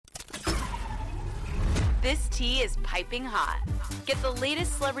This tea is piping hot. Get the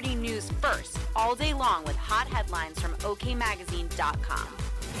latest celebrity news first all day long with hot headlines from okmagazine.com.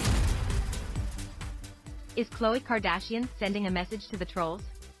 Is Khloe Kardashian sending a message to the trolls?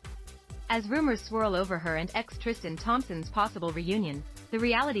 As rumors swirl over her and ex-Tristan Thompson's possible reunion, the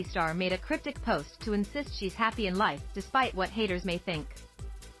reality star made a cryptic post to insist she's happy in life despite what haters may think.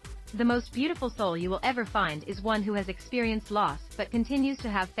 The most beautiful soul you will ever find is one who has experienced loss but continues to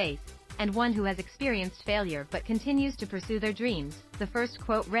have faith, and one who has experienced failure but continues to pursue their dreams, the first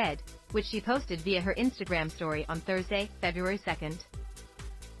quote read, which she posted via her Instagram story on Thursday, February 2nd.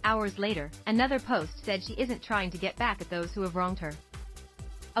 Hours later, another post said she isn't trying to get back at those who have wronged her.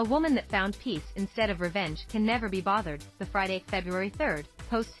 A woman that found peace instead of revenge can never be bothered, the Friday, February 3rd,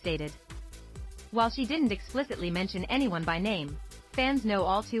 post stated. While she didn't explicitly mention anyone by name, fans know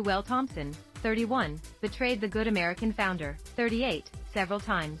all too well Thompson, 31, betrayed the good American founder, 38, several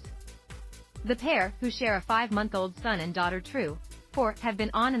times. The pair, who share a 5-month-old son and daughter True, 4, have been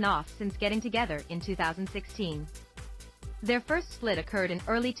on and off since getting together in 2016. Their first split occurred in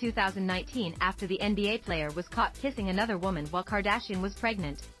early 2019 after the NBA player was caught kissing another woman while Kardashian was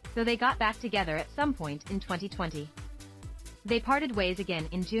pregnant, though they got back together at some point in 2020. They parted ways again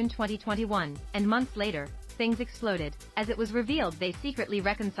in June 2021, and months later, things exploded, as it was revealed they secretly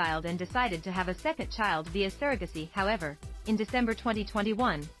reconciled and decided to have a second child via surrogacy. However, in December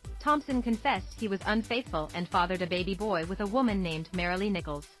 2021, Thompson confessed he was unfaithful and fathered a baby boy with a woman named Marilee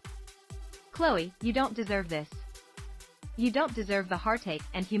Nichols. Khloe, you don't deserve this. You don't deserve the heartache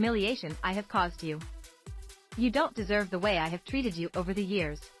and humiliation I have caused you. You don't deserve the way I have treated you over the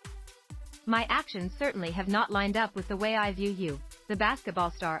years. My actions certainly have not lined up with the way I view you, the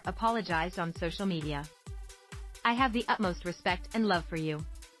basketball star apologized on social media. I have the utmost respect and love for you,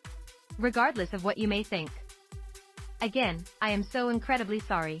 regardless of what you may think. Again, I am so incredibly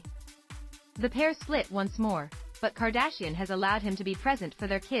sorry. The pair split once more, but Kardashian has allowed him to be present for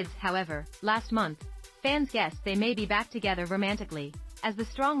their kids. However, last month, fans guessed they may be back together romantically, as the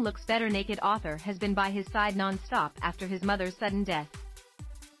strong looks better naked author has been by his side non-stop after his mother's sudden death.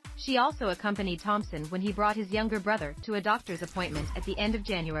 She also accompanied Thompson when he brought his younger brother to a doctor's appointment at the end of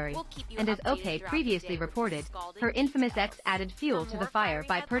January, and as OK previously reported, her infamous ex added fuel to the fire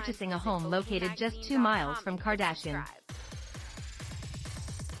by purchasing a home located just 2 miles from Kardashian.